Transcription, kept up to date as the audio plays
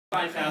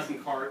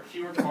5,000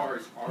 fewer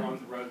cars are on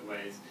the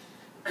roadways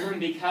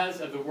because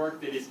of the work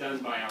that is done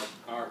by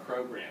our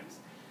programs.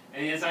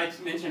 And as I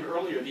mentioned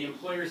earlier, the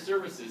employer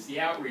services, the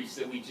outreach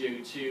that we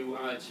do to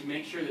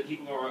make sure that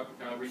people are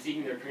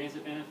receiving their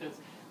transit benefits,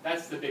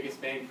 that's the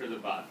biggest bang for the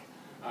buck,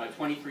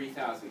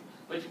 23,000.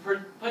 But to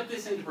put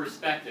this into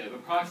perspective,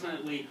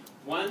 approximately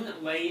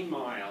 1 lane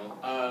mile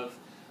of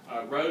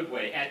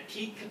roadway at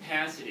peak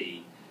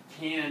capacity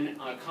can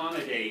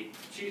accommodate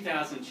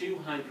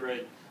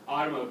 2,200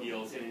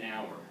 automobiles in an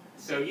hour.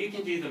 So you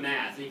can do the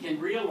math. You can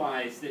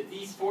realize that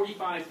these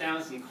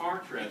 45,000 car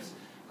trips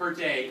per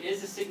day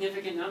is a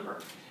significant number.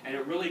 And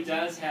it really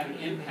does have an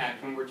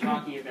impact when we're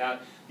talking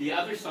about the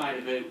other side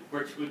of it,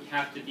 which would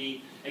have to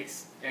be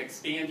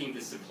expanding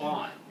the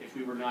supply if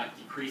we were not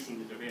decreasing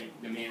the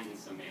demand in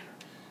some manner.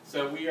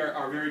 So we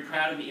are very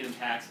proud of the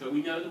impacts, but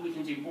we know that we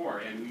can do more,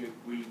 and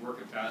we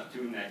work about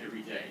doing that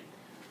every day.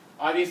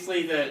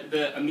 Obviously,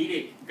 the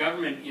immediate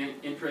government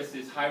interest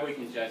is highway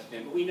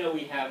congestion, but we know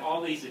we have all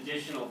these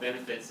additional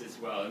benefits as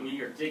well, and we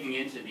are digging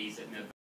into these at